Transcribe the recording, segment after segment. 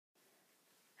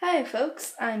Hi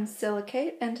folks, I'm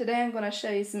Silicate, and today I'm going to show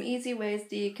you some easy ways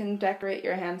that you can decorate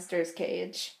your hamster's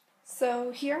cage.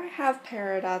 So here I have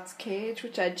Peridot's cage,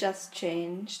 which I just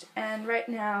changed, and right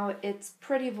now it's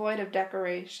pretty void of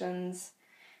decorations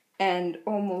and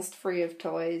almost free of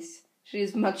toys.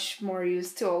 She's much more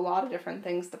used to a lot of different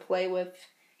things to play with.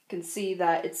 You can see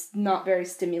that it's not very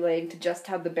stimulating to just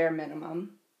have the bare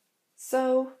minimum.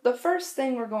 So the first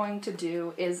thing we're going to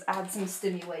do is add some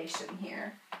stimulation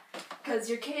here. Because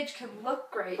your cage can look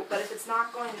great, but if it's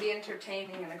not going to be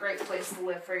entertaining and a great place to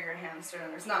live for your hamster, then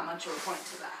there's not much of a point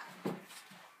to that.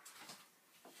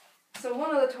 So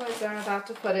one of the toys that I'm about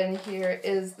to put in here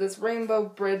is this rainbow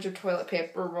bridge of toilet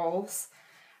paper rolls.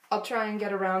 I'll try and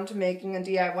get around to making a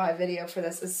DIY video for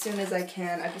this as soon as I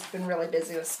can. I've just been really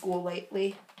busy with school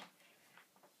lately.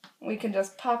 We can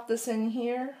just pop this in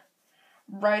here,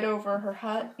 right over her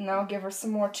hut, and that'll give her some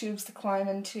more tubes to climb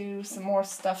into, some more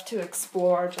stuff to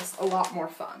explore, just a lot more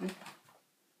fun.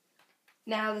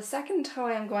 Now the second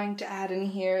toy I'm going to add in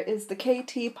here is the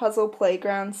KT Puzzle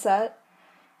Playground set.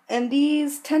 And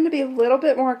these tend to be a little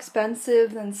bit more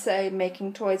expensive than, say,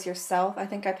 making toys yourself. I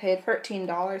think I paid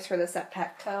 $13 for this at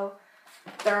Petco.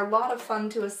 They're a lot of fun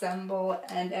to assemble,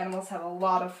 and animals have a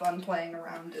lot of fun playing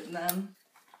around in them.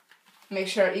 Make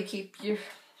sure you keep your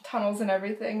tunnels and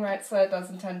everything right so it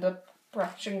doesn't end up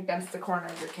brushing against the corner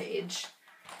of your cage.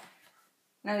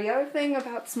 Now the other thing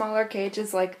about smaller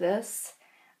cages like this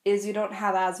is you don't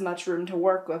have as much room to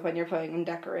work with when you're putting in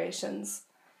decorations.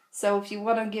 So if you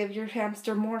want to give your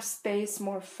hamster more space,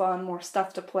 more fun, more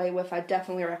stuff to play with, I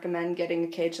definitely recommend getting a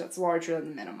cage that's larger than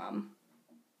the minimum.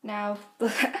 Now,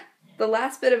 the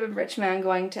last bit of enrichment I'm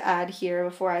going to add here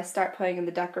before I start putting in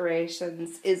the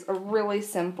decorations is a really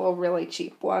simple, really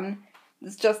cheap one.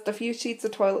 It's just a few sheets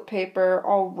of toilet paper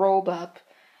all rolled up.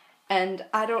 And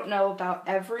I don't know about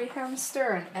every hamster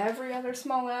and every other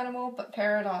small animal, but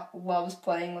Peridot loves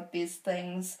playing with these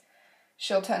things.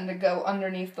 She'll tend to go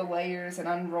underneath the layers and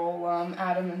unroll them,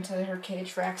 add them into her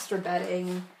cage for extra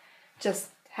bedding. Just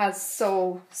has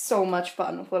so much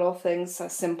fun with little things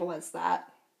as simple as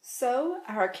that. So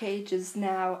our cage is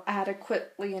now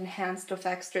adequately enhanced with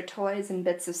extra toys and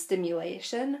bits of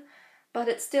stimulation, but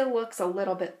it still looks a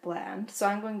little bit bland. So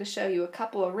I'm going to show you a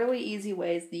couple of really easy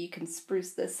ways that you can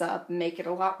spruce this up and make it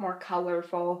a lot more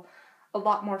colorful, a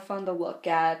lot more fun to look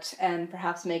at, and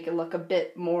perhaps make it look a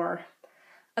bit more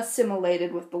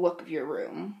assimilated with the look of your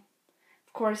room.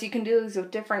 Of course, you can do these with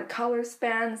different color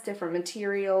spans, different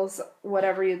materials,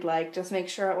 whatever you'd like. Just make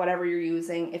sure whatever you're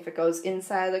using, if it goes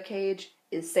inside the cage,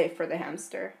 is safe for the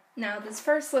hamster. Now, this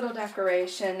first little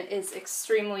decoration is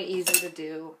extremely easy to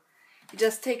do. You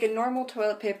just take a normal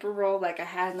toilet paper roll like I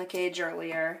had in the cage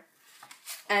earlier,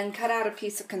 and cut out a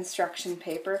piece of construction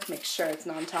paper. Make sure it's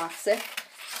non-toxic.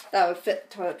 That would fit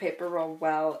the toilet paper roll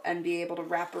well and be able to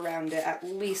wrap around it at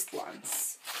least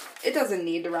once. It doesn't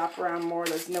need to wrap around more,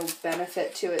 there's no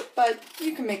benefit to it, but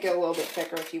you can make it a little bit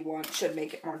thicker if you want. It should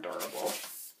make it more durable.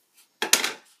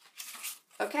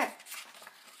 Okay.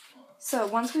 So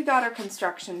once we got our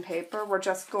construction paper, we're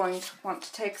just going to want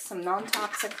to take some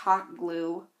non-toxic hot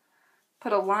glue,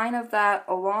 put a line of that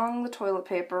along the toilet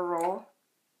paper roll,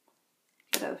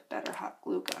 get a better hot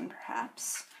glue gun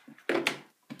perhaps,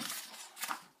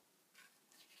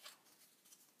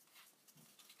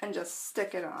 and just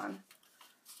stick it on.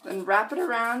 Then wrap it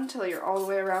around until you're all the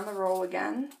way around the roll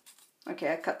again.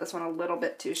 Okay, I cut this one a little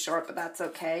bit too short, but that's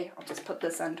okay. I'll just put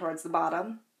this end towards the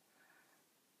bottom.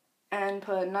 And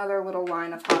put another little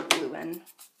line of hot glue in.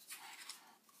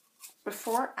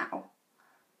 Before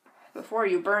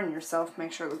you burn yourself,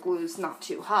 make sure the glue's not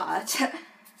too hot.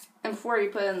 And before you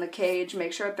put it in the cage,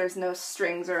 make sure that there's no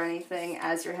strings or anything,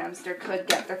 as your hamster could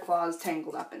get their claws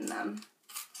tangled up in them.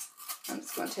 I'm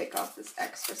just going to take off this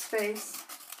extra space.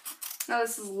 Now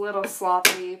this is a little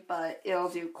sloppy, but it'll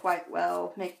do quite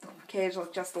well. Make the cage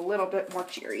look just a little bit more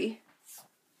cheery.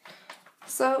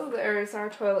 So there's our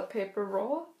toilet paper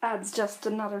roll. Adds just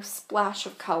another splash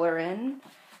of color in,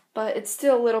 but it's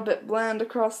still a little bit bland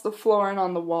across the floor and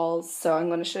on the walls, so I'm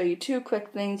going to show you two quick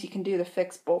things you can do to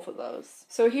fix both of those.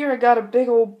 So here I got a big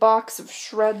old box of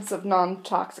shreds of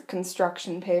non-toxic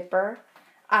construction paper.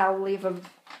 I'll leave a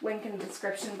link in the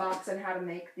description box on how to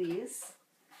make these.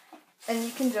 And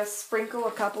you can just sprinkle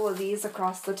a couple of these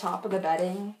across the top of the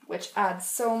bedding, which adds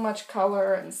so much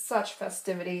color and such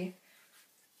festivity.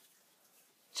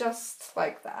 Just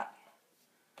like that.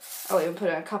 I'll even put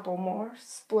in a couple more,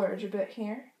 splurge a bit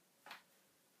here.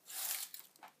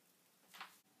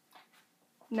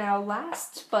 Now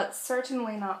last, but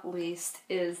certainly not least,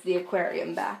 is the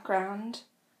aquarium background.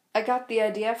 I got the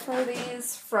idea for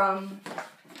these from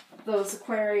those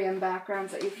aquarium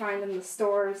backgrounds that you find in the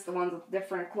stores, the ones with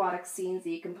different aquatic scenes that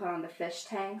you can put on the fish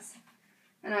tanks.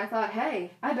 And I thought,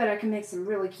 hey, I bet I can make some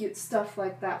really cute stuff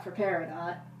like that for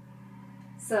Peridot.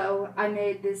 So I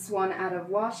made this one out of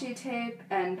washi tape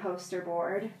and poster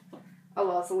board. I'll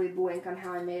also leave the link on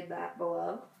how I made that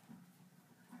below.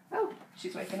 Oh,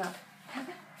 she's waking up.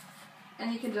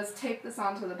 And you can just tape this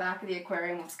onto the back of the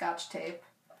aquarium with Scotch tape.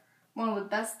 One of the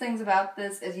best things about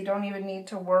this is you don't even need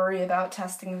to worry about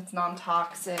testing if it's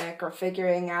non-toxic or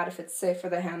figuring out if it's safe for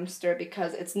the hamster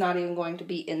because it's not even going to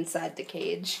be inside the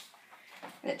cage.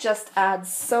 And it just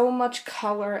adds so much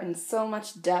color and so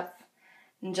much depth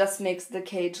and just makes the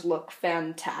cage look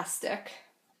fantastic.